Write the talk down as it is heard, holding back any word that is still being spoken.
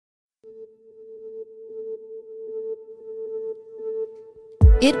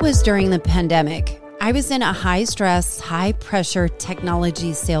It was during the pandemic. I was in a high-stress, high-pressure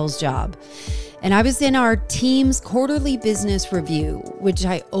technology sales job. And I was in our team's quarterly business review, which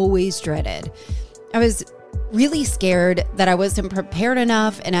I always dreaded. I was really scared that I wasn't prepared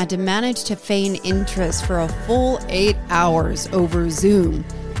enough and had to manage to feign interest for a full 8 hours over Zoom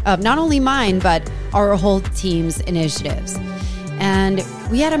of not only mine, but our whole team's initiatives. And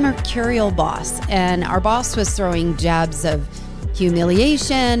we had a mercurial boss, and our boss was throwing jabs of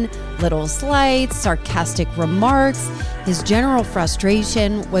humiliation, little slights, sarcastic remarks. His general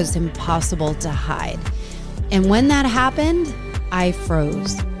frustration was impossible to hide. And when that happened, I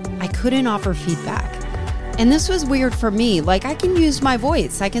froze. I couldn't offer feedback. And this was weird for me. Like, I can use my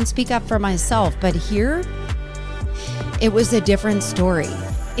voice, I can speak up for myself, but here, it was a different story.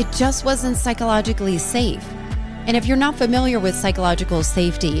 It just wasn't psychologically safe. And if you're not familiar with psychological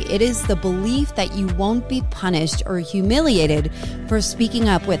safety, it is the belief that you won't be punished or humiliated for speaking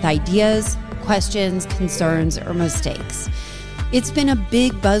up with ideas, questions, concerns, or mistakes. It's been a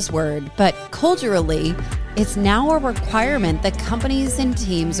big buzzword, but culturally, it's now a requirement that companies and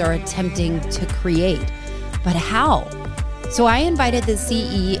teams are attempting to create. But how? So I invited the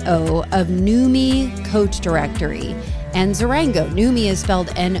CEO of NOOMII Coach Directory and Zarango. NOOMII is spelled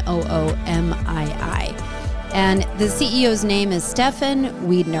Noomii. And the CEO's name is Stephan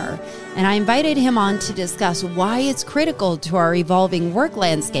Wiedner. And I invited him on to discuss why it's critical to our evolving work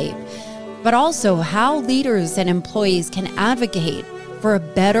landscape, but also how leaders and employees can advocate for a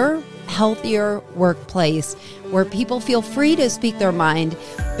better, healthier workplace where people feel free to speak their mind,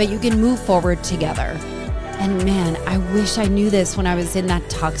 but you can move forward together. And man, I wish I knew this when I was in that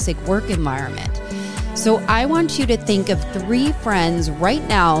toxic work environment. So I want you to think of 3 friends right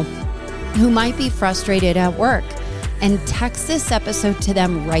now who might be frustrated at work and text this episode to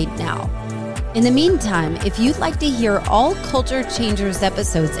them right now. In the meantime, if you'd like to hear all Culture Changers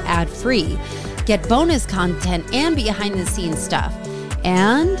episodes ad-free, get bonus content and behind-the-scenes stuff,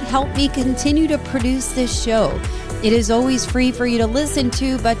 and help me continue to produce this show, it is always free for you to listen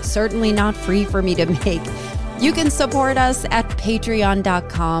to, but certainly not free for me to make. You can support us at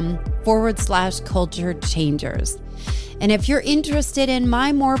patreon.com/Culture Changers. And if you're interested in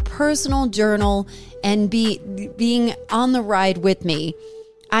my more personal journal and being on the ride with me,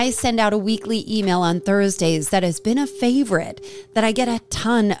 I send out a weekly email on Thursdays that has been a favorite, that I get a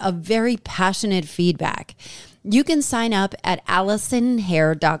ton of very passionate feedback. You can sign up at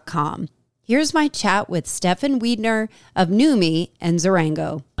AllisonHare.com. Here's my chat with Stephan Wiedner of NOOMII and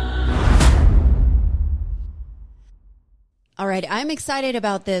Zarango. All right, I'm excited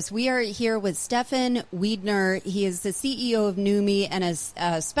about this. We are here with Stephan Wiedner. He is the CEO of NOOMII and a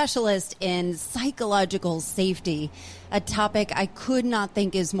specialist in psychological safety, a topic I could not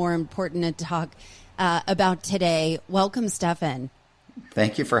think is more important to talk about today. Welcome, Stephan.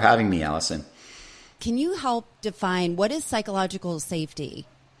 Thank you for having me, Allison. Can you help define what is psychological safety?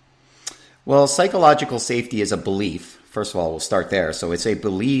 Well, psychological safety is a belief. First of all, we'll start there. So it's a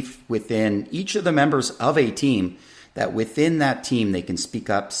belief within each of the members of a team that within that team, they can speak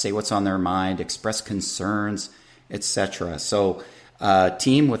up, say what's on their mind, express concerns, etc. So a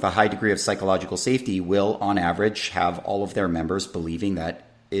team with a high degree of psychological safety will, on average, have all of their members believing that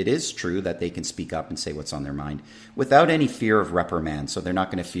it is true that they can speak up and say what's on their mind without any fear of reprimand. So they're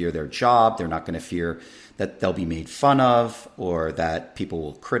not going to fear their job. They're not going to fear that they'll be made fun of or that people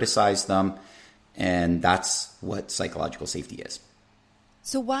will criticize them. And that's what psychological safety is.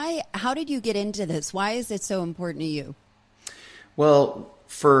 So how did you get into this? Why is it so important to you? Well,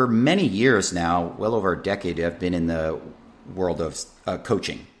 for many years now, well over a decade, I've been in the world of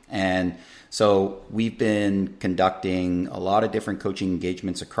coaching. And so we've been conducting a lot of different coaching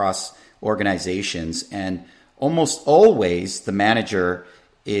engagements across organizations. And almost always the manager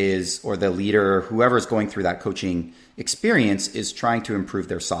or the leader, whoever is going through that coaching experience, is trying to improve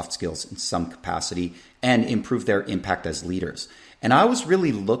their soft skills in some capacity and improve their impact as leaders. And I was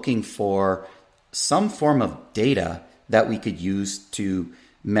really looking for some form of data that we could use to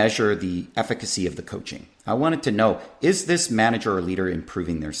measure the efficacy of the coaching. I wanted to know, is this manager or leader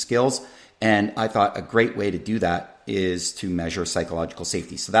improving their skills? And I thought a great way to do that is to measure psychological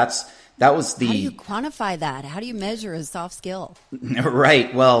safety. So that was the... How do you quantify that? How do you measure a soft skill?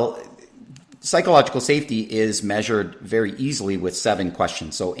 Right. Well, psychological safety is measured very easily with 7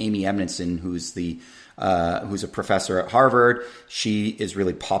 questions. So Amy Edmondson, who's a professor at Harvard, she is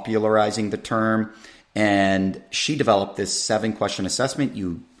really popularizing the term. And she developed this 7-question assessment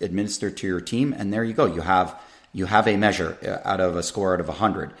you administer to your team. And there you go. You have You have a measure out of a score out of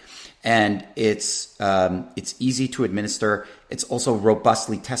 100. And it's easy to administer. It's also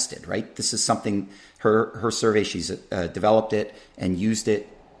robustly tested, right? This is something, her survey, she's developed it and used it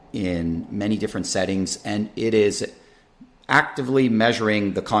in many different settings, and it is actively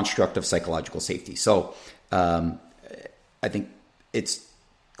measuring the construct of psychological safety. So I think it's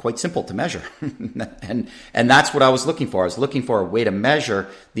quite simple to measure. and that's what I was looking for. I was looking for a way to measure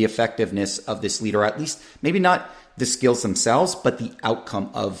the effectiveness of this leader, at least maybe not the skills themselves, but the outcome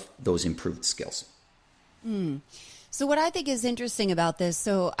of those improved skills. So what I think is interesting about this,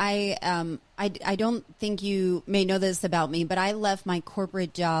 so I don't think you may know this about me, but I left my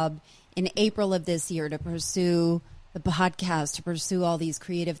corporate job in April of this year to pursue the podcast, to pursue all these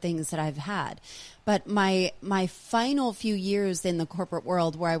creative things that I've had. But my final few years in the corporate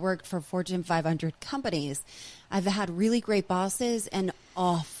world, where I worked for Fortune 500 companies, I've had really great bosses and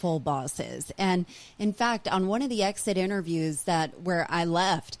awful bosses. And in fact, on one of the exit interviews where I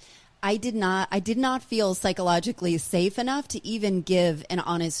left, I did not feel psychologically safe enough to even give an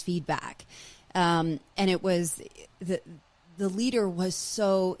honest feedback. And it was the leader was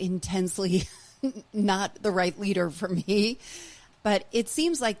so intensely not the right leader for me. But it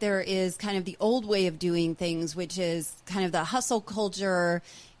seems like there is kind of the old way of doing things, which is kind of the hustle culture.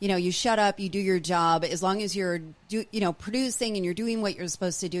 You know, you shut up, you do your job. As long as you're producing and you're doing what you're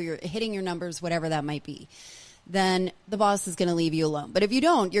supposed to do, you're hitting your numbers, whatever that might be, then the boss is going to leave you alone. But if you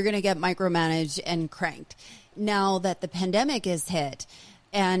don't, you're going to get micromanaged and cranked. Now that the pandemic is hit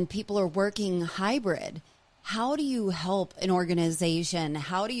and people are working hybrid, how do you help an organization?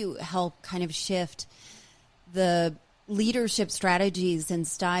 How do you help kind of shift the leadership strategies and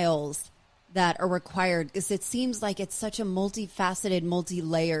styles that are required? Because it seems like it's such a multifaceted,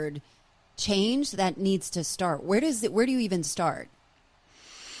 multi-layered change that needs to start. Where do you even start?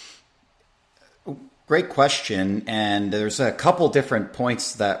 Great question. And there's a couple different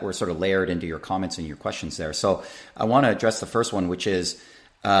points that were sort of layered into your comments and your questions there. So I want to address the first one, which is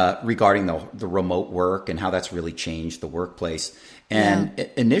regarding the remote work and how that's really changed the workplace. And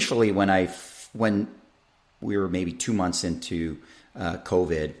initially, when we were maybe 2 months into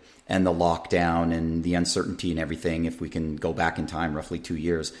COVID and the lockdown and the uncertainty and everything, if we can go back in time, roughly 2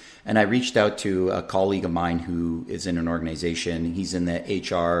 years. And I reached out to a colleague of mine who is in an organization. He's in the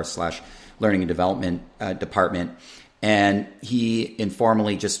HR/learning and development department. And he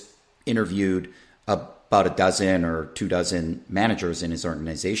informally just interviewed about a dozen or 24 managers in his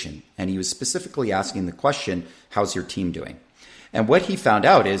organization. And he was specifically asking the question, how's your team doing? And what he found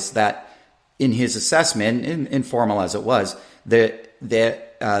out is that in his assessment, informal as it was, the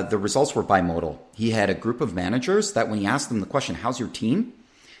results were bimodal. He had a group of managers that when he asked them the question, how's your team?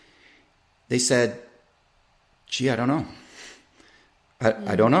 They said, gee, I don't know.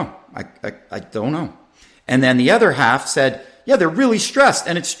 I don't know. I don't know. And then the other half said, yeah, they're really stressed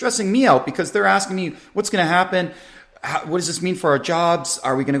and it's stressing me out because they're asking me what's going to happen. What does this mean for our jobs?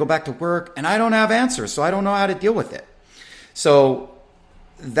 Are we going to go back to work? And I don't have answers, so I don't know how to deal with it. So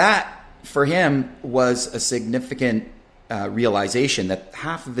that for him was a significant realization that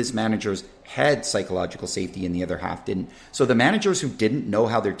half of his managers had psychological safety and the other half didn't. So the managers who didn't know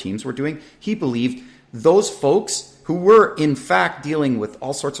how their teams were doing, he believed those folks who were in fact dealing with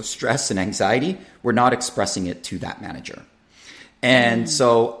all sorts of stress and anxiety were not expressing it to that manager. And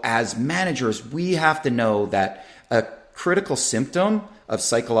so as managers, we have to know that a critical symptom of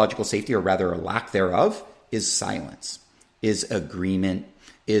psychological safety, or rather a lack thereof, is silence, is agreement,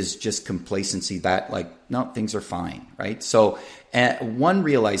 is just complacency that no, things are fine, right? So one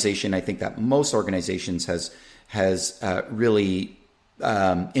realization I think that most organizations has really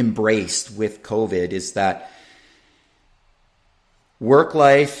embraced with COVID is that work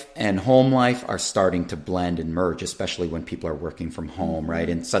life and home life are starting to blend and merge, especially when people are working from home, right?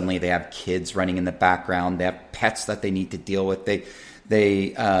 And suddenly they have kids running in the background. They have pets that they need to deal with.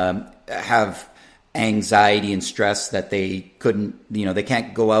 They have anxiety and stress that they couldn't, they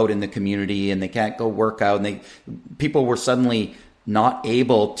can't go out in the community and they can't go work out. And people were suddenly not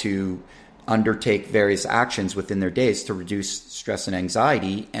able to undertake various actions within their days to reduce stress and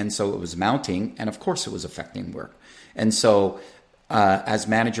anxiety. And so it was mounting. And of course it was affecting work. And so as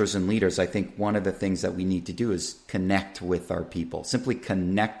managers and leaders, I think one of the things that we need to do is connect with our people, simply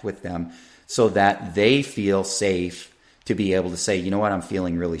connect with them so that they feel safe to be able to say, you know what, I'm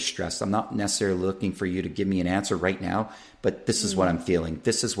feeling really stressed. I'm not necessarily looking for you to give me an answer right now, but this is what I'm feeling.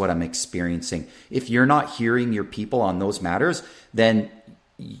 This is what I'm experiencing. If you're not hearing your people on those matters, then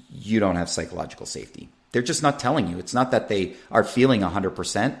you don't have psychological safety. They're just not telling you. It's not that they are feeling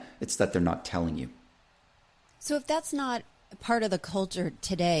 100%. It's that they're not telling you. So if that's not part of the culture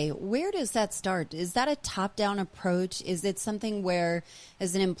today. Where does that start? Is that a top-down approach? Is it something where,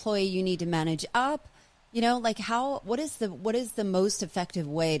 as an employee, you need to manage up? Like what is the most effective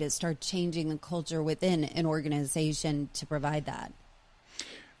way to start changing the culture within an organization to provide that?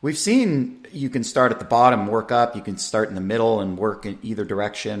 We've seen you can start at the bottom, work up. You can start in the middle and work in either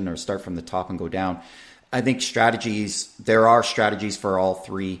direction, or start from the top and go down. I think there are strategies for all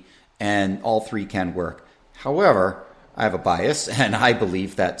three, and all three can work. However, I have a bias, and I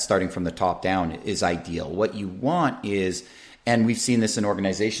believe that starting from the top down is ideal. What you want is, and we've seen this in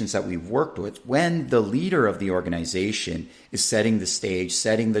organizations that we've worked with, when the leader of the organization is setting the stage,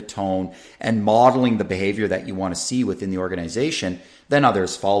 setting the tone, and modeling the behavior that you want to see within the organization, then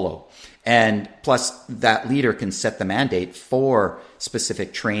others follow. And plus, that leader can set the mandate for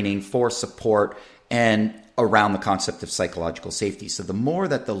specific training, for support, and around the concept of psychological safety. So the more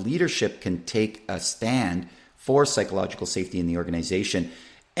that the leadership can take a stand for psychological safety in the organization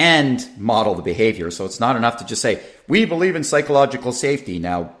and model the behavior. So it's not enough to just say, we believe in psychological safety.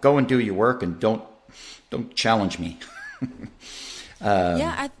 Now go and do your work and don't challenge me.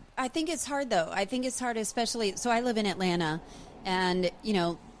 I think it's hard, though. I think it's hard, especially, so I live in Atlanta, and,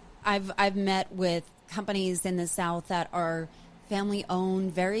 I've met with companies in the South that are family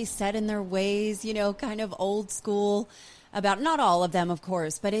owned, very set in their ways, kind of old school. About, not all of them, of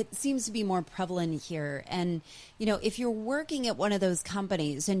course, but it seems to be more prevalent here. And, if you're working at one of those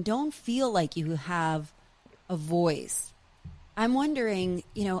companies and don't feel like you have a voice, I'm wondering,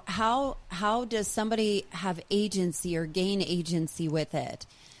 how does somebody have agency or gain agency with it?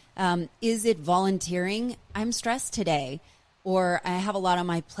 Is it volunteering? I'm stressed today, or I have a lot on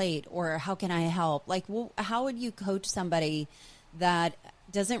my plate, or how can I help? Like, how would you coach somebody that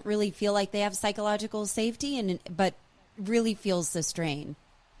doesn't really feel like they have psychological safety, but really feels the strain?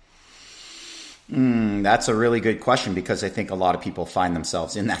 That's a really good question, because I think a lot of people find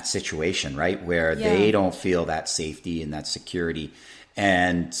themselves in that situation, right? Where they don't feel that safety and that security.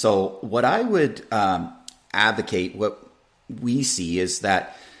 And so what I would advocate, what we see is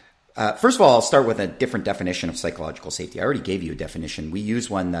that, first of all, I'll start with a different definition of psychological safety. I already gave you a definition. We use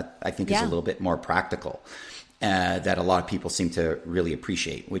one that I think is a little bit more practical, that a lot of people seem to really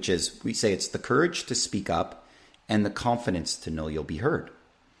appreciate, which is, we say it's the courage to speak up and the confidence to know you'll be heard.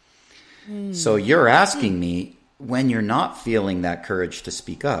 So you're asking me, when you're not feeling that courage to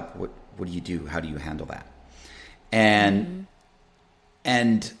speak up, what do you do? How do you handle that? And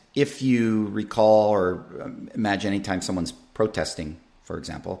if you recall or imagine anytime someone's protesting, for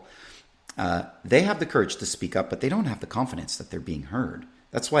example, they have the courage to speak up, but they don't have the confidence that they're being heard.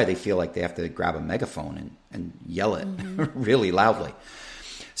 That's why they feel like they have to grab a megaphone and yell it really loudly.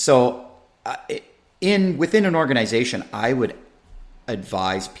 So within an organization, I would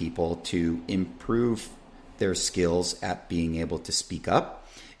advise people to improve their skills at being able to speak up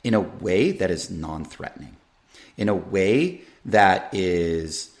in a way that is non-threatening, in a way that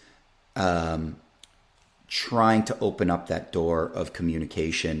is trying to open up that door of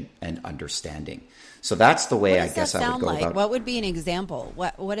communication and understanding. So that's the way I guess I would go about it. What would be an example?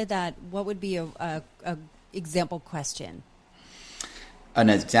 What would be a example question? An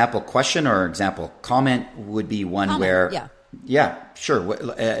example question or example comment would be one where,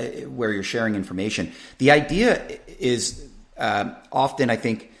 where you're sharing information. The idea is often I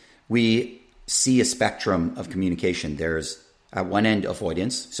think we see a spectrum of communication. There's at one end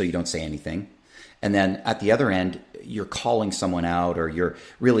avoidance, so you don't say anything. And then at the other end, you're calling someone out, or you're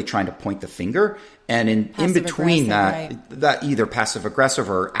really trying to point the finger. And in between that either passive aggressive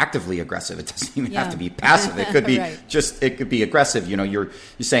or actively aggressive. It doesn't even have to be passive. It could be it could be aggressive. You're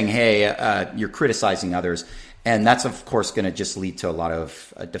saying, hey, you're criticizing others. And that's, of course, going to just lead to a lot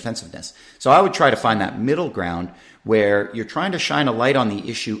of defensiveness. So I would try to find that middle ground where you're trying to shine a light on the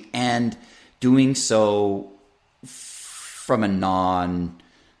issue and doing so from a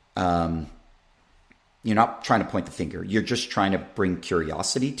you're not trying to point the finger. You're just trying to bring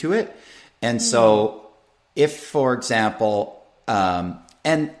curiosity to it. And so if, for example, and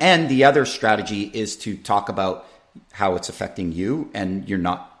the other strategy is to talk about how it's affecting you, and you're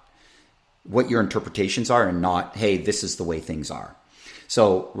not, what your interpretations are, and not, hey, this is the way things are.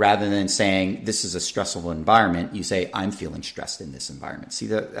 So rather than saying this is a stressful environment, you say, I'm feeling stressed in this environment. See,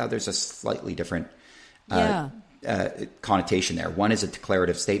 there's a slightly different connotation there. One is a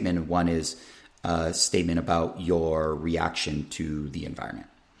declarative statement, and one is a statement about your reaction to the environment.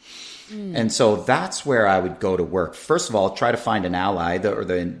 And so that's where I would go to work. First of all, try to find an ally,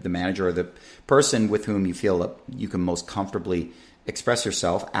 the manager or the person with whom you feel that you can most comfortably express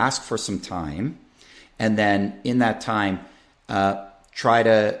yourself. Ask for some time. And then in that time, try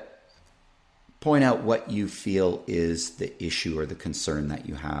to point out what you feel is the issue or the concern that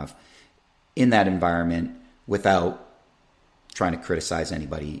you have in that environment without trying to criticize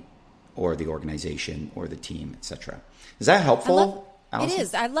anybody or the organization or the team, etc. Is that helpful? It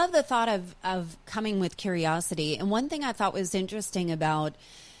is. I love the thought of coming with curiosity. And one thing I thought was interesting about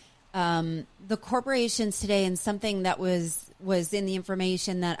the corporations today, and something that was in the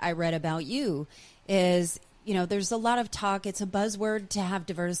information that I read about you, is, there's a lot of talk. It's a buzzword to have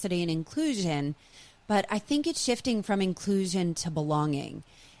diversity and inclusion, but I think it's shifting from inclusion to belonging.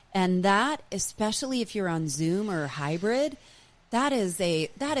 And that, especially if you're on Zoom or hybrid, that is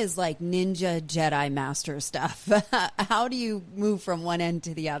like ninja Jedi master stuff. How do you move from one end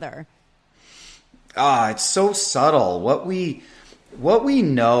to the other? It's so subtle. What we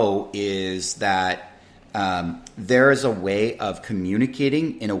know is that there is a way of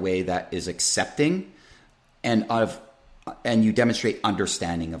communicating in a way that is accepting and you demonstrate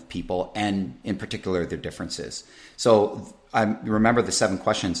understanding of people, and in particular their differences. So remember the 7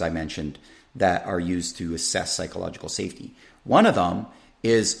 questions I mentioned that are used to assess psychological safety. One of them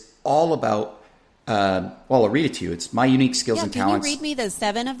is all about, I'll read it to you. It's my unique skills and talents. Can you read me the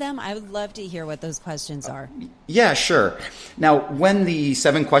 7 of them? I would love to hear what those questions are. Yeah, sure. Now, when the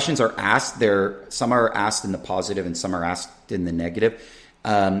 7 questions are asked, some are asked in the positive and some are asked in the negative.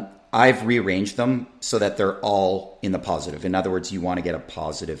 I've rearranged them so that they're all in the positive. In other words, you want to get a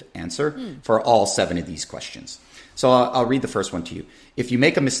positive answer for all 7 of these questions. So I'll read the first one to you. If you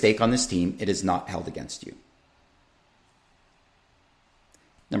make a mistake on this team, it is not held against you.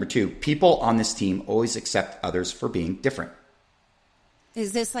 Number 2, people on this team always accept others for being different.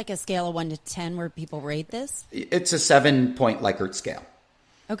 Is this like a scale of 1 to 10 where people rate this? It's a 7-point Likert scale.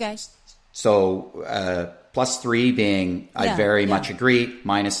 Okay. So +3 being I very much agree,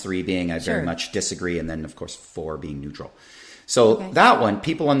 -3 being I very much disagree, and then, of course, 4 being neutral. So that one,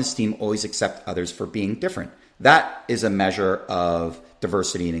 people on this team always accept others for being different. That is a measure of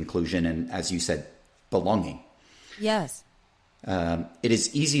diversity and inclusion and, as you said, belonging. Yes. It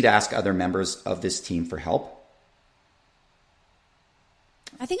is easy to ask other members of this team for help.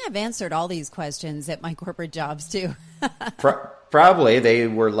 I think I've answered all these questions at my corporate jobs too. Probably. They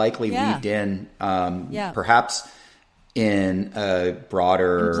were likely weaved in, perhaps in a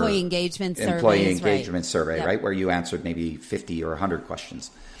broader employee engagement survey, right? Where you answered maybe 50 or 100 questions.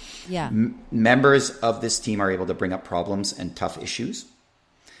 Yeah. Members of this team are able to bring up problems and tough issues.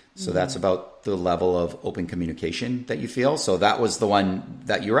 So that's about the level of open communication that you feel. So that was the one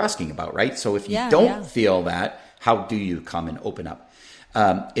that you were asking about, right? So if you don't feel that, how do you come and open up?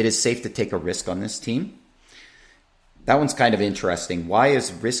 It is safe to take a risk on this team. That one's kind of interesting. Why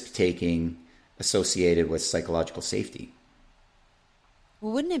is risk-taking associated with psychological safety?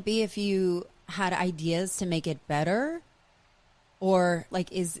 Well, wouldn't it be if you had ideas to make it better? Or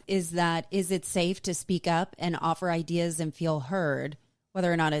like, is it safe to speak up and offer ideas and feel heard,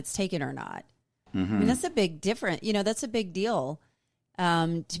 whether or not it's taken or not? Mm-hmm. I mean, that's a big difference. That's a big deal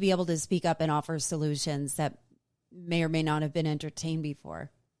to be able to speak up and offer solutions that may or may not have been entertained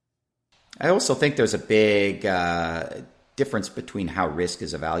before. I also think there's a big difference between how risk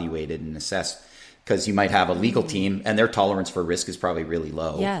is evaluated and assessed, because you might have a legal team and their tolerance for risk is probably really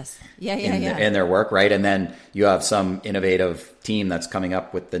low. Yes. In their work, right? And then you have some innovative team that's coming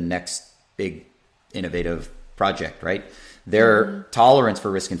up with the next big innovative project, right? Their tolerance for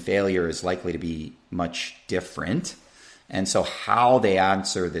risk and failure is likely to be much different. And so how they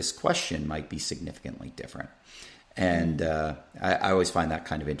answer this question might be significantly different. And I always find that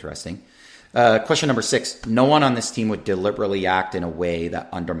kind of interesting. Question number 6. No one on this team would deliberately act in a way that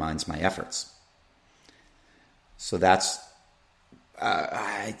undermines my efforts. So that's,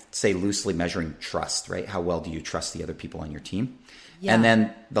 I'd say, loosely measuring trust, right? How well do you trust the other people on your team? Yeah. And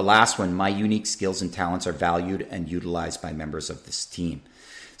then the last one, my unique skills and talents are valued and utilized by members of this team.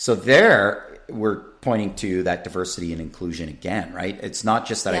 So there, we're pointing to that diversity and inclusion again, right? It's not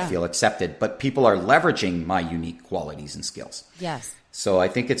just that I feel accepted, but people are leveraging my unique qualities and skills. Yes. So I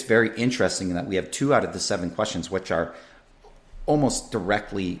think it's very interesting that we have 2 out of the 7 questions, which are almost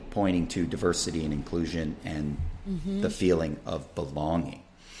directly pointing to diversity and inclusion and the feeling of belonging.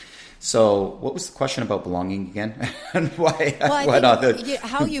 So what was the question about belonging again? And why? Well,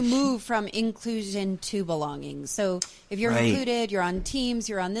 how you move from inclusion to belonging. So if you're included, you're on teams,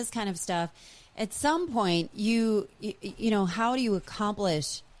 you're on this kind of stuff. At some point, you how do you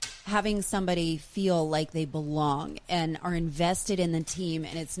accomplish having somebody feel like they belong and are invested in the team,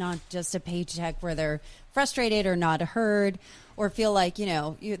 and it's not just a paycheck where they're frustrated or not heard or feel like,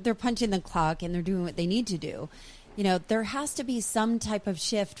 they're punching the clock and they're doing what they need to do. There has to be some type of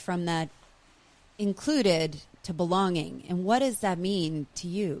shift from that included to belonging. And what does that mean to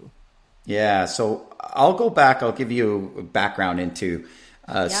you? Yeah, so I'll go back. I'll give you a background into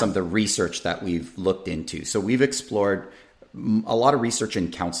some of the research that we've looked into. So we've explored a lot of research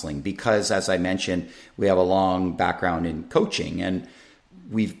in counseling because, as I mentioned, we have a long background in coaching, and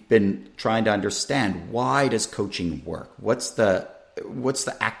we've been trying to understand, why does coaching work? What's the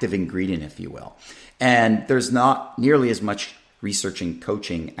active ingredient, if you will? And there's not nearly as much research in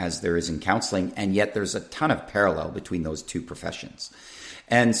coaching as there is in counseling, and yet there's a ton of parallel between those two professions.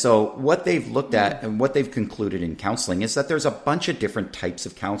 And so what they've looked at and what they've concluded in counseling is that there's a bunch of different types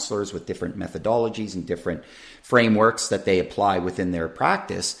of counselors with different methodologies and different frameworks that they apply within their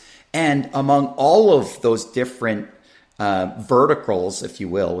practice. And among all of those different verticals, if you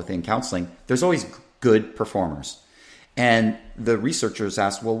will, within counseling, there's always good performers. And the researchers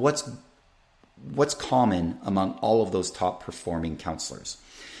asked, well, what's common among all of those top performing counselors?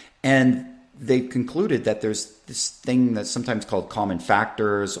 And they concluded that there's this thing that's sometimes called common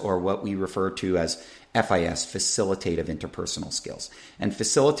factors, or what we refer to as FIS, facilitative interpersonal skills. And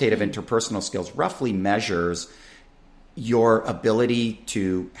facilitative interpersonal skills roughly measures your ability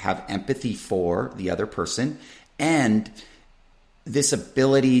to have empathy for the other person, and this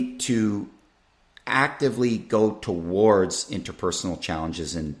ability to actively go towards interpersonal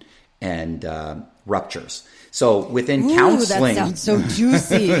challenges and ruptures. So within counseling, that sounds so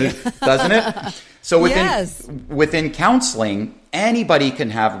juicy, doesn't it? So within counseling, anybody can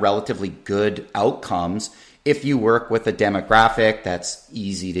have relatively good outcomes if you work with a demographic that's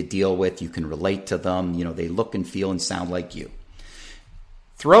easy to deal with. You can relate to them. You know, they look and feel and sound like you.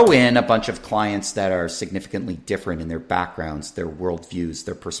 Throw in a bunch of clients that are significantly different in their backgrounds, their worldviews,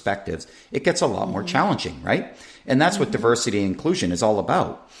 their perspectives. It gets a lot more challenging, right? And that's what diversity and inclusion is all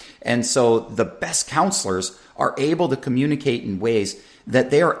about. And so the best counselors are able to communicate in ways that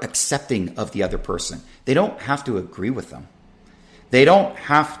they are accepting of the other person. They don't have to agree with them. They don't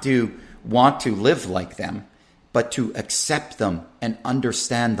have to want to live like them, but to accept them and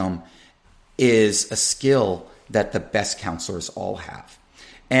understand them is a skill that the best counselors all have.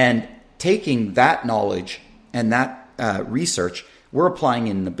 And taking that knowledge and that research, we're applying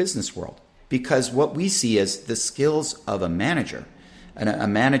in the business world, because what we see is the skills of a manager, and a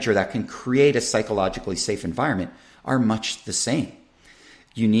manager that can create a psychologically safe environment, are much the same.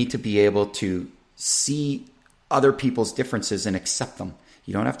 You need to be able to see other people's differences and accept them.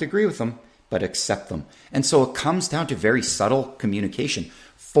 You don't have to agree with them, but accept them. And so it comes down to very subtle communication.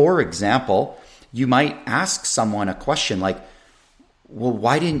 For example, you might ask someone a question like, well,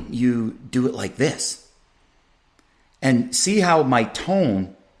 why didn't you do it like this? And see how my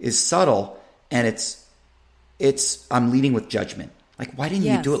tone is subtle, and it's I'm leading with judgment. Like, why didn't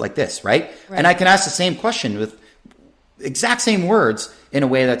you do it like this, right? And I can ask the same question with exact same words in a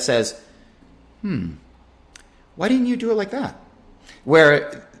way that says, why didn't you do it like that?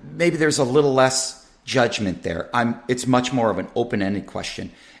 Where maybe there's a little less judgment there. It's much more of an open-ended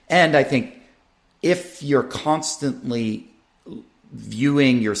question. And I think if you're constantly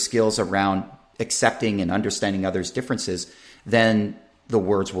viewing your skills around accepting and understanding others' differences, then the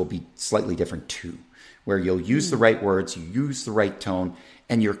words will be slightly different too, where you'll use the right words, you use the right tone,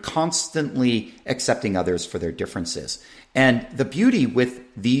 and you're constantly accepting others for their differences. And the beauty with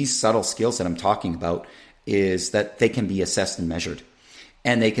these subtle skills that I'm talking about is that they can be assessed and measured.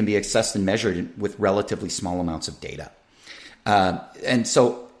 And they can be assessed and measured with relatively small amounts of data. And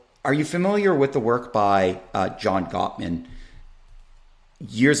so are you familiar with the work by John Gottman?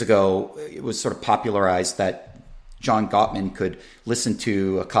 Years ago, it was sort of popularized that John Gottman could listen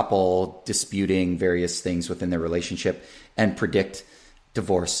to a couple disputing various things within their relationship and predict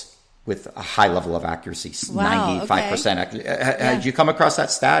divorce with a high level of accuracy, wow, 95%. Okay. Had you come across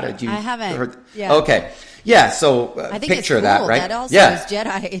that stat? I haven't. Yeah. Okay. Yeah, so I think picture it's cool. that, right? That also is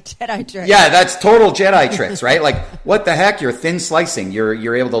Jedi tricks. Yeah, that's total Jedi tricks, right? Like, what the heck? You're thin slicing.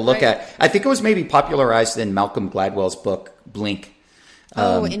 You're able to look at, I think it was maybe popularized in Malcolm Gladwell's book, Blink.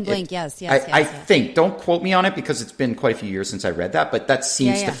 In Blink, yes. I think, don't quote me on it because it's been quite a few years since I read that, but that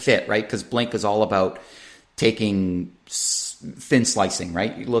seems to fit, right? Because Blink is all about taking thin slicing,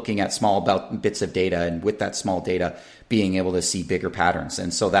 right? You're looking at small bits of data, and with that small data, being able to see bigger patterns.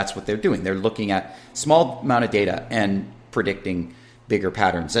 And so that's what they're doing. They're looking at small amount of data and predicting bigger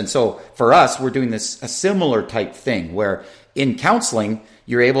patterns. And so for us, we're doing a similar type thing where in counseling,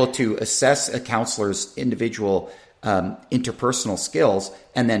 you're able to assess a counselor's individual interpersonal skills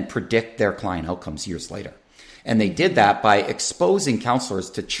and then predict their client outcomes years later. And they did that by exposing counselors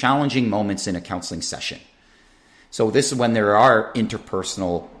to challenging moments in a counseling session. So this is when there are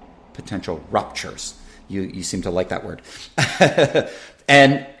interpersonal potential ruptures. You seem to like that word.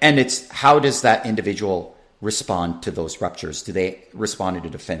 and it's how does that individual respond to those ruptures? Do they respond in a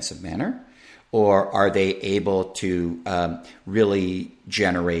defensive manner? Or are they able to really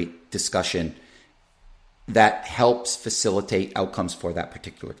generate discussion that helps facilitate outcomes for that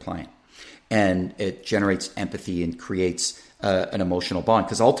particular client? And it generates empathy and creates an emotional bond,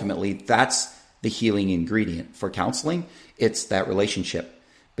 because ultimately that's the healing ingredient for counseling. It's that relationship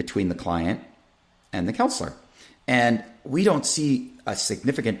between the client and the counselor. And we don't see a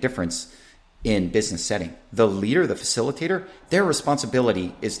significant difference in business setting. The leader, the facilitator, their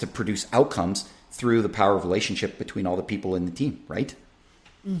responsibility is to produce outcomes through the power of relationship between all the people in the team, right?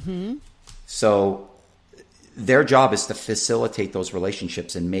 Mm-hmm. So their job is to facilitate those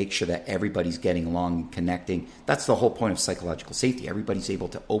relationships and make sure that everybody's getting along and connecting. That's the whole point of psychological safety. Everybody's able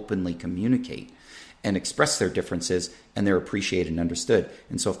to openly communicate and express their differences, and they're appreciated and understood.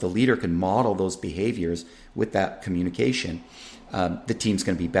 And so if the leader can model those behaviors with that communication, the team's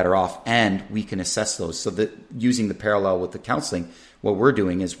going to be better off, and we can assess those. So that, using the parallel with the counseling, what we're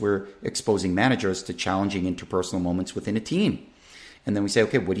doing is we're exposing managers to challenging interpersonal moments within a team. And then we say,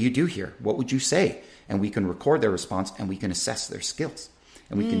 okay, what do you do here? What would you say? And we can record their response, and we can assess their skills.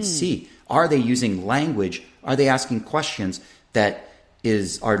 And we can see, are they using language? Are they asking questions that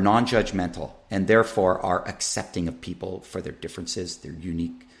are non-judgmental and therefore are accepting of people for their differences, their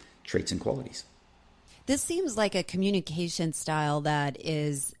unique traits and qualities? This seems like a communication style that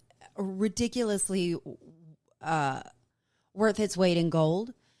is ridiculously worth its weight in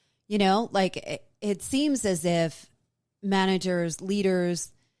gold. You know, like it seems as if managers,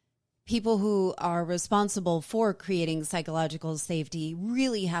 leaders, people who are responsible for creating psychological safety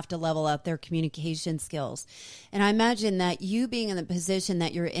really have to level up their communication skills. And I imagine that you being in the position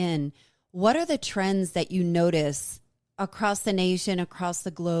that you're in, what are the trends that you notice across the nation, across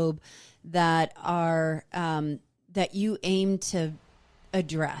the globe, that are that you aim to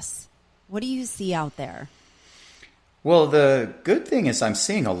address? What do you see out there? Well, the good thing is I'm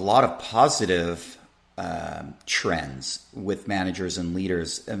seeing a lot of positive trends with managers and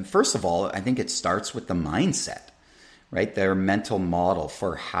leaders. And first of all, I think it starts with the mindset, right? Their mental model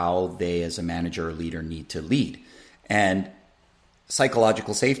for how they as a manager or leader need to lead. And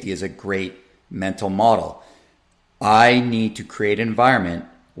psychological safety is a great mental model. I need to create an environment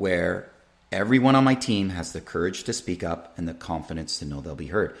where everyone on my team has the courage to speak up and the confidence to know they'll be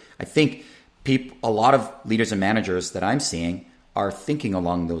heard. I think a lot of leaders and managers that I'm seeing are thinking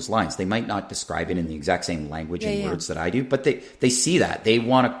along those lines. They might not describe it in the exact same language and words that I do, but they see that. They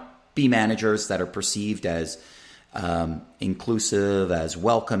want to be managers that are perceived as inclusive, as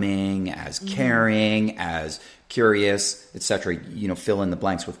welcoming, as caring, as curious, etc. You know, fill in the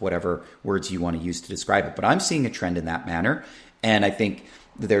blanks with whatever words you want to use to describe it. But I'm seeing a trend in that manner. And I think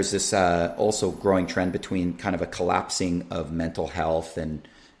there's this also growing trend between kind of a collapsing of mental health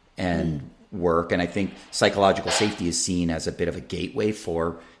and work. And I think psychological safety is seen as a bit of a gateway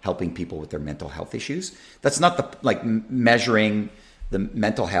for helping people with their mental health issues. That's not measuring the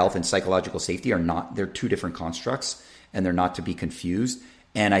mental health and psychological safety they're two different constructs, and they're not to be confused.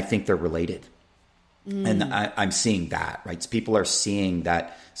 And I think they're related. And I'm seeing that, right? So people are seeing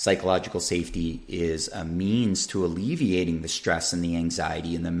that psychological safety is a means to alleviating the stress and the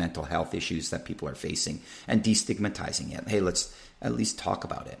anxiety and the mental health issues that people are facing, and destigmatizing it. Hey, let's at least talk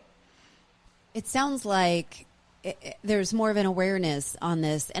about it. It sounds like there's more of an awareness on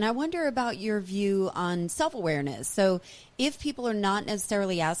this. And I wonder about your view on self-awareness. So if people are not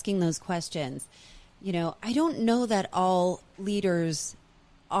necessarily asking those questions, you know, I don't know that all leaders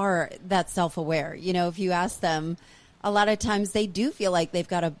are that self-aware. You know, if you ask them, a lot of times they do feel like they've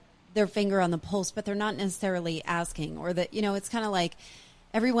got their finger on the pulse, but they're not necessarily asking. Or that, you know, it's kind of like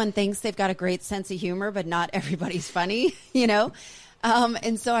everyone thinks they've got a great sense of humor, but not everybody's funny, you know?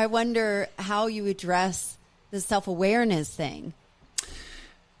 And so I wonder how you address the self-awareness thing.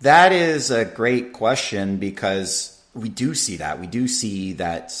 That is a great question, because we do see that. We do see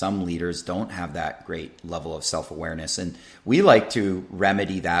that some leaders don't have that great level of self-awareness. And we like to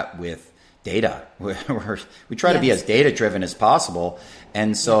remedy that with data. We try to be as data-driven as possible.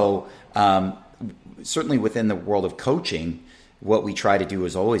 And so certainly within the world of coaching, what we try to do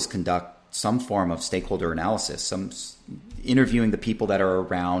is always conduct some form of stakeholder analysis, interviewing the people that are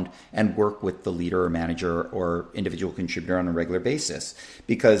around, and work with the leader or manager or individual contributor on a regular basis,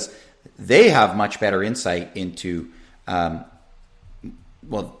 because they have much better insight into,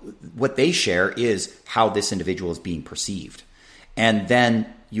 what they share is how this individual is being perceived. And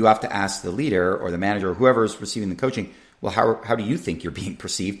then you have to ask the leader or the manager or whoever is receiving the coaching, well, how do you think you're being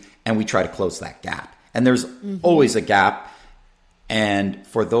perceived? And we try to close that gap. And there's always a gap. And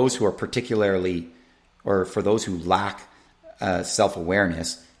for those who are particularly, or for those who lack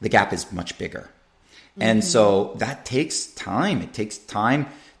self-awareness, the gap is much bigger. And so that takes time. It takes time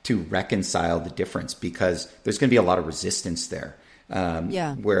to reconcile the difference because there's going to be a lot of resistance there.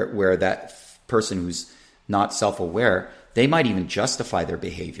 Where that person who's not self-aware, they might even justify their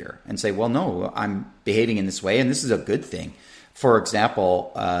behavior and say, well, no, I'm behaving in this way and this is a good thing. For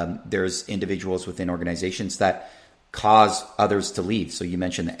example, there's individuals within organizations that cause others to leave. So you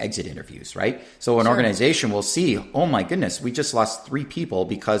mentioned the exit interviews, right? So an organization will see, oh my goodness, we just lost 3 people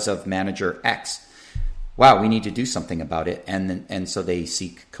because of manager X. Wow, we need to do something about it. And so they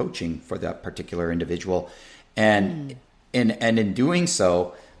seek coaching for that particular individual. And in doing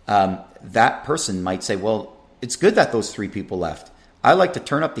so, that person might say, well, it's good that those 3 people left. I like to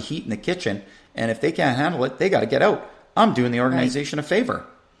turn up the heat in the kitchen. And if they can't handle it, they got to get out. I'm doing the organization a favor.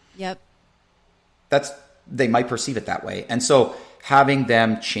 Yep. They might perceive it that way. And so having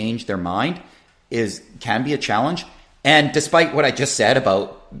them change their mind can be a challenge. And despite what I just said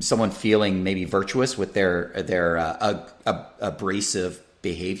about someone feeling maybe virtuous with their abrasive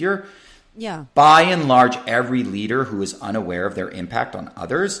behavior, by and large, every leader who is unaware of their impact on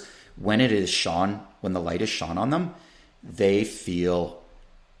others, when the light is shone on them, they feel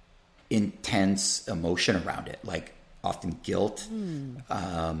intense emotion around it, like often guilt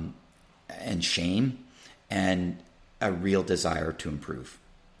and shame and a real desire to improve.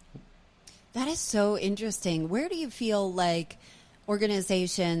 That is so interesting. Where do you feel like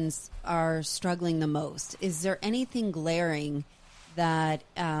organizations are struggling the most? Is there anything glaring that's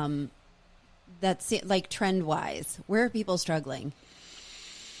like trend-wise? Where are people struggling?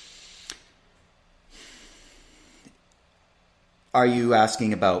 Are you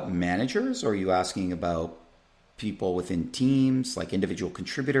asking about managers, or are you asking about people within teams, like individual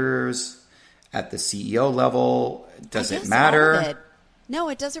contributors at the CEO level? Does it matter? All of it. No,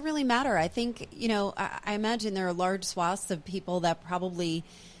 it doesn't really matter. I think, I imagine there are large swaths of people that probably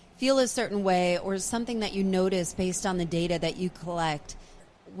feel a certain way, or something that you notice based on the data that you collect,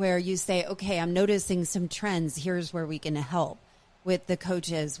 where you say, okay, I'm noticing some trends. Here's where we can help with the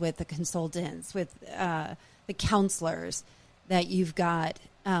coaches, with the consultants, with the counselors that you've got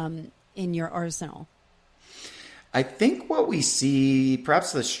in your arsenal. I think what we see,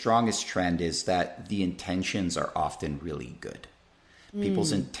 perhaps the strongest trend, is that the intentions are often really good.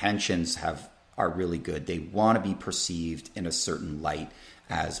 People's intentions are really good. They want to be perceived in a certain light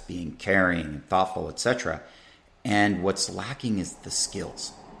as being caring, thoughtful, etc. And what's lacking is the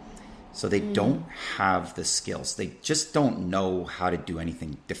skills. So they don't have the skills. They just don't know how to do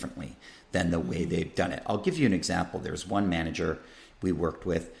anything differently than the way they've done it. I'll give you an example. There's one manager we worked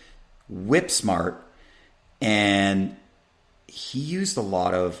with, whip smart, and he used a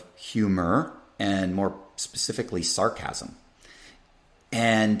lot of humor and more specifically sarcasm.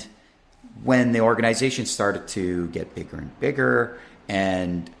 And when the organization started to get bigger and bigger,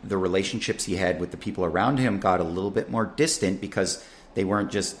 and the relationships he had with the people around him got a little bit more distant because they weren't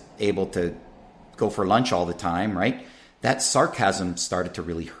just able to go for lunch all the time, right? That sarcasm started to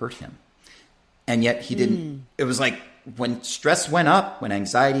really hurt him. And yet he didn't. It was like when stress went up, when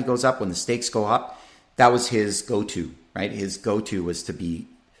anxiety goes up, when the stakes go up, that was his go-to, right? His go-to was to be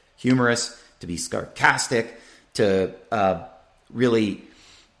humorous, to be sarcastic, to really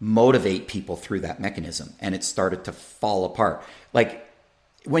motivate people through that mechanism. And it started to fall apart. Like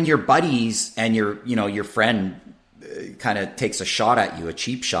when your buddies and your friend kind of takes a shot at you, a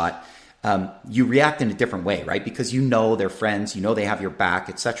cheap shot, you react in a different way, right? Because they're friends, they have your back,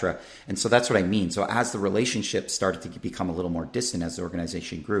 etc. And so that's what I mean. So as the relationship started to become a little more distant as the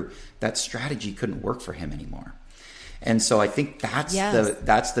organization grew, that strategy couldn't work for him anymore. And so I think that's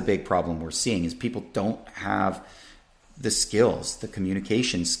the big problem we're seeing is people don't have the skills, the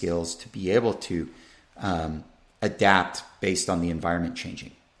communication skills to be able to adapt based on the environment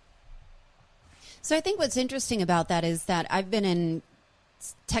changing. So I think what's interesting about that is that I've been in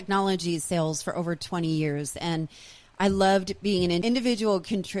technology sales for over 20 years, and I loved being an individual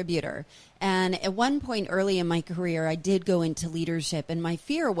contributor. And at one point early in my career, I did go into leadership, and my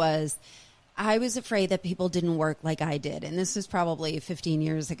fear was I was afraid that people didn't work like I did. And this was probably 15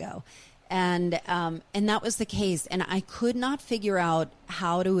 years ago. And that was the case. And I could not figure out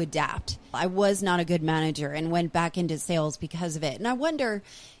how to adapt. I was not a good manager and went back into sales because of it. And I wonder,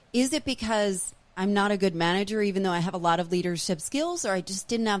 is it because I'm not a good manager, even though I have a lot of leadership skills, or I just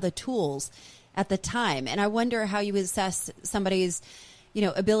didn't have the tools at the time? And I wonder how you assess somebody's,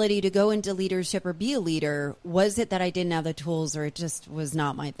 ability to go into leadership or be a leader. Was it that I didn't have the tools, or it just was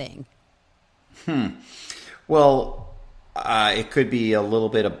not my thing? Well, it could be a little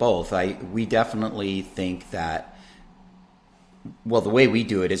bit of both. We definitely think that well, the way we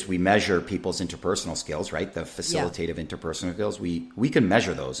do it is we measure people's interpersonal skills, right? The facilitative interpersonal skills. We can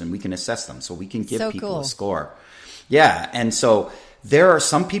measure those and we can assess them. So we can give people a score. Yeah. And so there are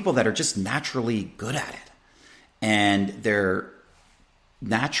some people that are just naturally good at it. And they're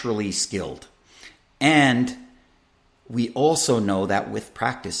naturally skilled. And we also know that with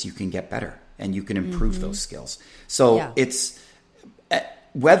practice, you can get better and you can improve those skills. So it's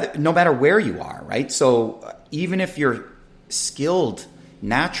no matter where you are, right? So even if you're skilled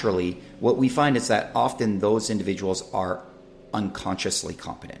naturally, what we find is that often those individuals are unconsciously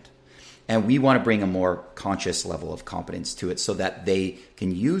competent. And we want to bring a more conscious level of competence to it so that they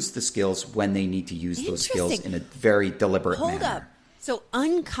can use the skills when they need to use those skills in a very deliberate manner. Hold up. So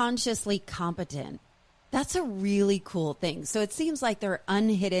unconsciously competent, that's a really cool thing. So it seems like they're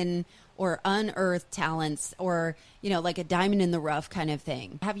unhidden or unearthed talents or, like a diamond in the rough kind of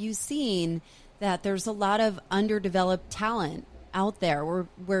thing. Have you seen that there's a lot of underdeveloped talent out there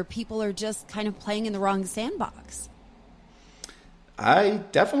where people are just kind of playing in the wrong sandbox? I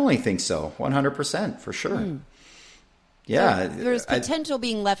definitely think so. 100% for sure. Yeah. So there's potential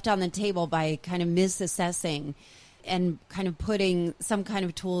being left on the table by kind of misassessing and kind of putting some kind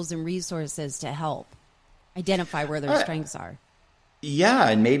of tools and resources to help identify where their strengths are. Yeah.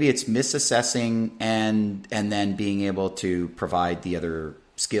 And maybe it's misassessing and then being able to provide the other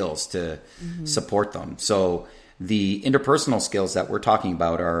skills to support them. So the interpersonal skills that we're talking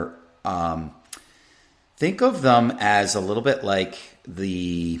about are, think of them as a little bit like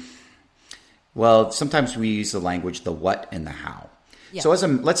sometimes we use the language, the what and the how. Yeah. So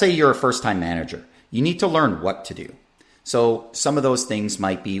let's say you're a first-time manager, you need to learn what to do. So some of those things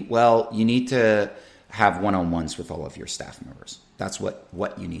might be, you need to have one-on-ones with all of your staff members. That's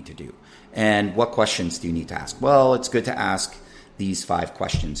what you need to do. And what questions do you need to ask? Well, it's good to ask these 5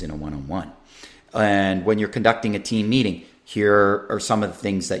 questions in a one-on-one. And when you're conducting a team meeting, here are some of the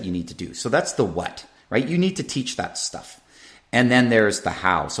things that you need to do. So that's the what, right? You need to teach that stuff. And then there's the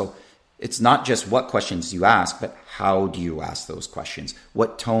how. So it's not just what questions you ask, but how do you ask those questions?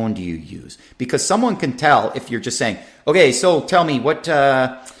 What tone do you use? Because someone can tell if you're just saying, okay, so tell me what's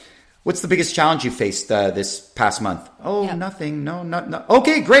the biggest challenge you faced this past month? Oh, nothing. No.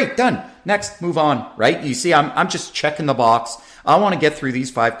 Okay, great. Done. Next, move on. Right. You see, I'm just checking the box. I want to get through these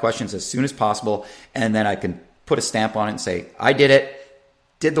 5 questions as soon as possible. And then I can put a stamp on it and say, I did it,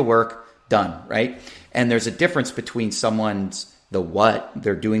 did the work, done. Right. And there's a difference between someone's the what,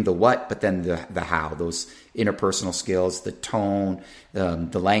 they're doing the what, but then the how, those interpersonal skills, the tone,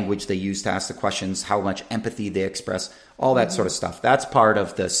 the language they use to ask the questions, how much empathy they express, all that sort of stuff. That's part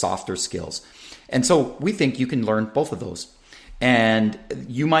of the softer skills. And so we think you can learn both of those. And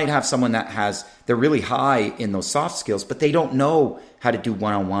you might have someone they're really high in those soft skills, but they don't know how to do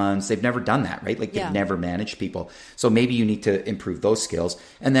one-on-ones. They've never done that, right? Like they've never managed people. So maybe you need to improve those skills.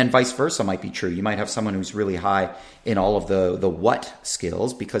 And then vice versa might be true. You might have someone who's really high in all of the what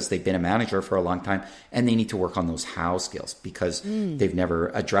skills because they've been a manager for a long time, and they need to work on those how skills because they've never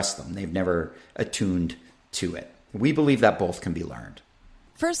addressed them. They've never attuned to it. We believe that both can be learned.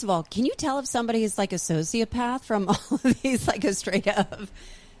 First of all, can you tell if somebody is like a sociopath from all of these, like a straight up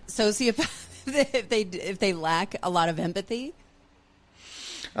sociopath, if they lack a lot of empathy?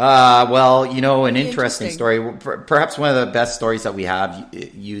 An interesting story. Perhaps one of the best stories that we have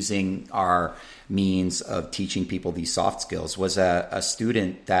using our means of teaching people these soft skills was a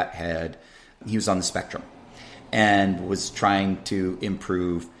student he was on the spectrum and was trying to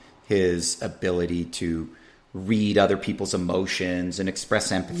improve his ability to read other people's emotions and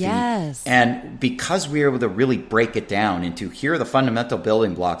express empathy. Yes. And because we were able to really break it down into here are the fundamental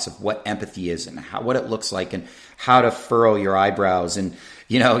building blocks of what empathy is and what it looks like and how to furrow your eyebrows and,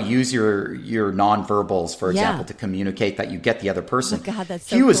 use your nonverbals, for example, to communicate that you get the other person. Oh my God, that's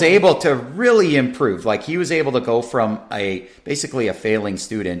so He was cool. able to really improve. Like he was able to go from basically a failing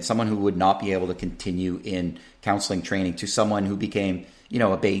student, someone who would not be able to continue in counseling training, to someone who became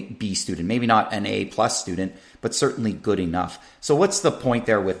a B student, maybe not an A+ student, but certainly good enough. So what's the point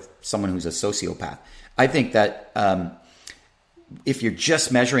there with someone who's a sociopath? I think that if you're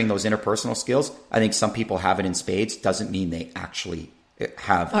just measuring those interpersonal skills, I think some people have it in spades. Doesn't mean they actually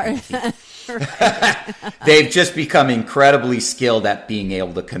have empathy. They've just become incredibly skilled at being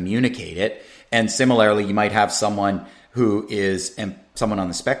able to communicate it. And similarly, you might have someone who is someone on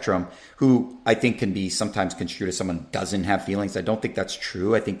the spectrum who I think can be sometimes construed as someone who doesn't have feelings. I don't think that's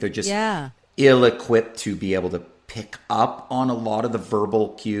true. I think they're just ill-equipped to be able to pick up on a lot of the verbal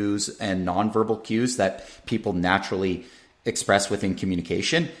cues and nonverbal cues that people naturally express within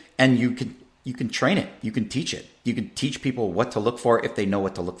communication. And you can train it. You can teach it. You can teach people what to look for if they know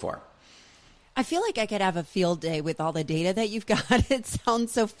what to look for. I feel like I could have a field day with all the data that you've got. It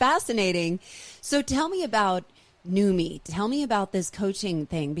sounds so fascinating. So tell me about NOOMII. Tell me about this coaching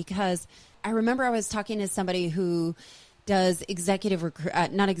thing, because I remember I was talking to somebody who does executive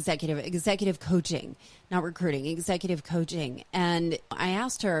coaching, not recruiting, executive coaching. And I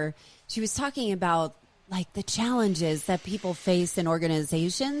asked her, she was talking about like the challenges that people face in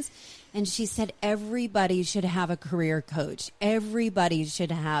organizations. And she said, everybody should have a career coach. Everybody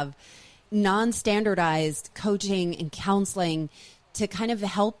should have non-standardized coaching and counseling to kind of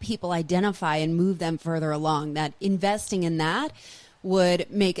help people identify and move them further along. That investing in that would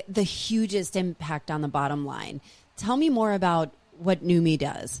make the hugest impact on the bottom line. Tell me more about what NOOMII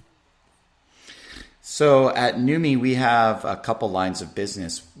does. So at NOOMII, we have a couple lines of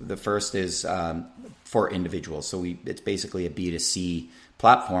business. The first is for individuals. So it's basically a B2C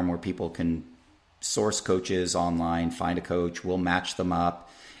platform where people can source coaches online, find a coach, we'll match them up,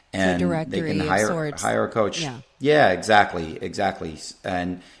 and they can hire a coach. Yeah, exactly.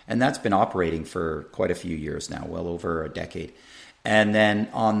 And that's been operating for quite a few years now, well over a decade. And then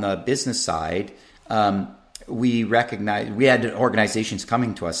on the business side, we had organizations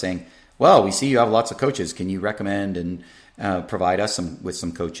coming to us saying, well, we see you have lots of coaches. Can you recommend and provide us with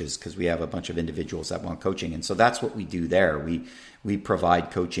some coaches? Because we have a bunch of individuals that want coaching. And so that's what we do there. We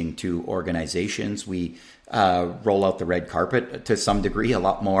provide coaching to organizations. We roll out the red carpet to some degree, a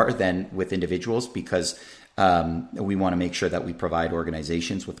lot more than with individuals, because we want to make sure that we provide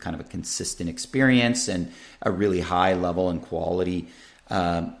organizations with kind of a consistent experience and a really high level and quality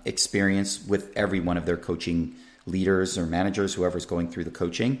experience with every one of their coaching leaders or managers, whoever's going through the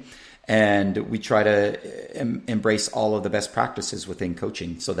coaching. And we try to embrace all of the best practices within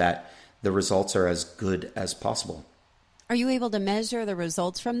coaching so that the results are as good as possible. Are you able to measure the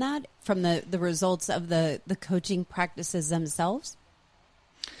results from that, from the results of the coaching practices themselves?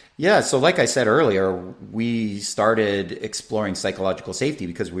 Yeah, so like I said earlier, we started exploring psychological safety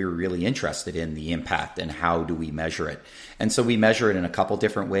because we were really interested in the impact and how do we measure it. And so we measure it in a couple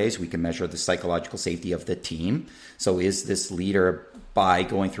different ways. We can measure the psychological safety of the team. So is this leader, by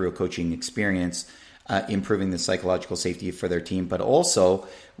going through a coaching experience, improving the psychological safety for their team? But also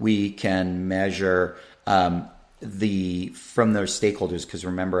we can measure from their stakeholders, because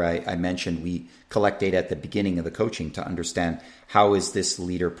remember I mentioned we collect data at the beginning of the coaching to understand how is this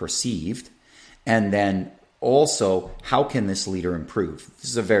leader perceived, and then also how can this leader improve. This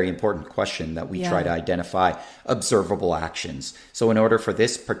is a very important question that we try to identify observable actions. So in order for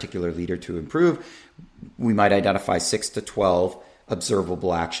this particular leader to improve, we might identify 6 to 12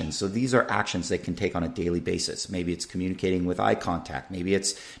 observable actions. So these are actions they can take on a daily basis. Maybe it's communicating with eye contact. Maybe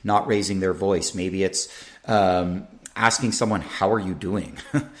it's not raising their voice. Maybe it's asking someone, how are you doing?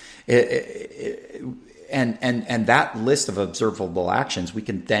 And that list of observable actions, we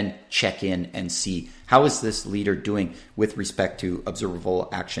can then check in and see, how is this leader doing with respect to observable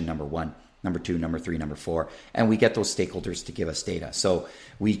action number 1, number 2, number 3, number 4, and we get those stakeholders to give us data. So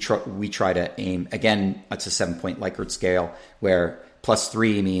we try to aim, again, it's a 7-point Likert scale where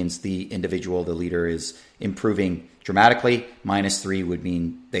 +3 means the individual, the leader, is improving dramatically. -3 would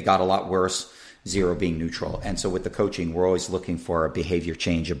mean they got a lot worse, 0 being neutral. And so with the coaching, we're always looking for a behavior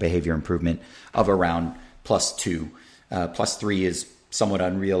change, a behavior improvement of around +2. +3 is somewhat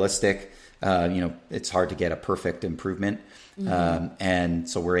unrealistic. It's hard to get a perfect improvement. Mm-hmm. And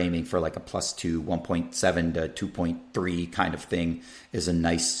so we're aiming for like a +2, 1.7 to 2.3 kind of thing is a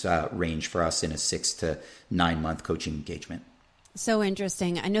nice range for us in a 6 to 9 month coaching engagement. So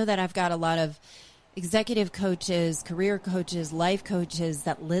interesting. I know that I've got a lot of executive coaches, career coaches, life coaches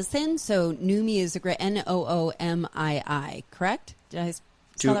that listen. So NOOMII is a great NOOMII, correct? Did I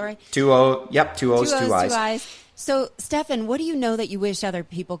spell that right? 2 O's, 2 I's. So Stephan, what do you know that you wish other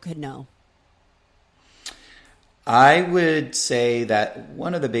people could know? I would say that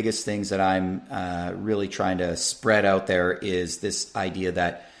one of the biggest things that I'm really trying to spread out there is this idea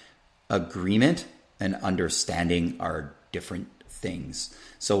that agreement and understanding are different things.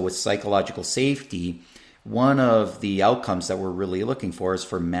 So with psychological safety, one of the outcomes that we're really looking for is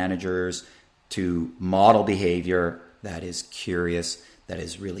for managers to model behavior that is curious, that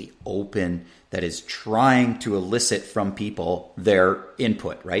is really open, that is trying to elicit from people their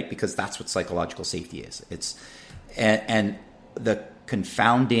input, right? Because that's what psychological safety is. And the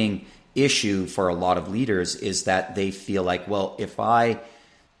confounding issue for a lot of leaders is that they feel like, well, if I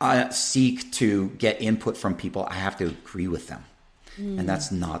seek to get input from people, I have to agree with them. And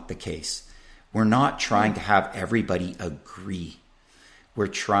that's not the case. We're not trying to have everybody agree. We're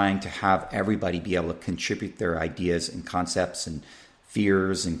trying to have everybody be able to contribute their ideas and concepts and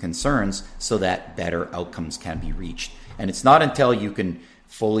fears and concerns so that better outcomes can be reached. And it's not until you can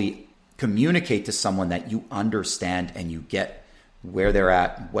fully communicate to someone that you understand and you get where they're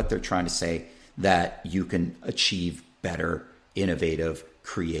at, what they're trying to say, that you can achieve better, innovative,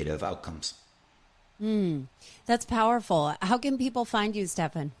 creative outcomes. That's powerful. How can people find you,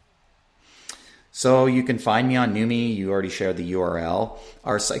 Stephan? So you can find me on NOOMII. You already shared the URL.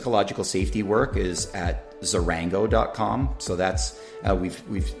 Our psychological safety work is at zarango.com. So that's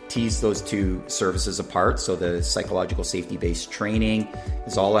we've teased those two services apart. So the psychological safety based training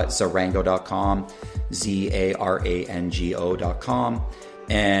is all at zarango.com, zarango.com,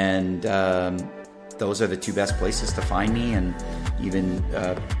 and those are the two best places to find me. And even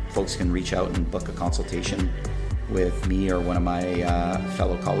folks can reach out and book a consultation with me or one of my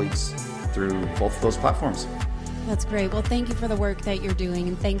fellow colleagues through both of those platforms. That's great. Well, thank you for the work that you're doing,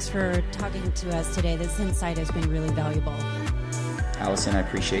 and thanks for talking to us today. This insight has been really valuable. Allison, I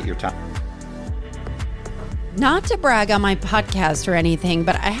appreciate your time. Not to brag on my podcast or anything,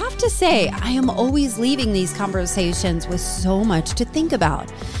 but I have to say, I am always leaving these conversations with so much to think about,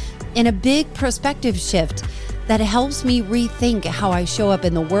 and a big perspective shift that helps me rethink how I show up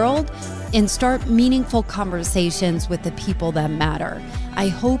in the world and start meaningful conversations with the people that matter. I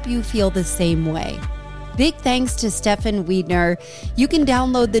hope you feel the same way. Big thanks to Stephan Wiedner. You can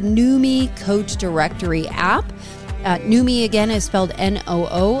download the NOOMII Coach Directory app. NOOMII again is spelled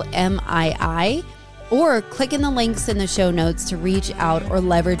NOOMII, or click in the links in the show notes to reach out or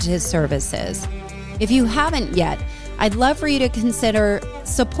leverage his services. If you haven't yet, I'd love for you to consider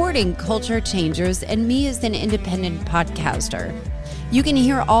supporting Culture Changers and me as an independent podcaster. You can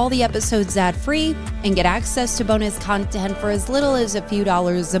hear all the episodes ad-free and get access to bonus content for as little as a few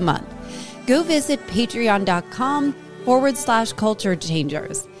dollars a month. Go visit patreon.com/Culture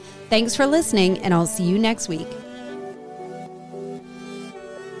Changers. Thanks for listening, and I'll see you next week.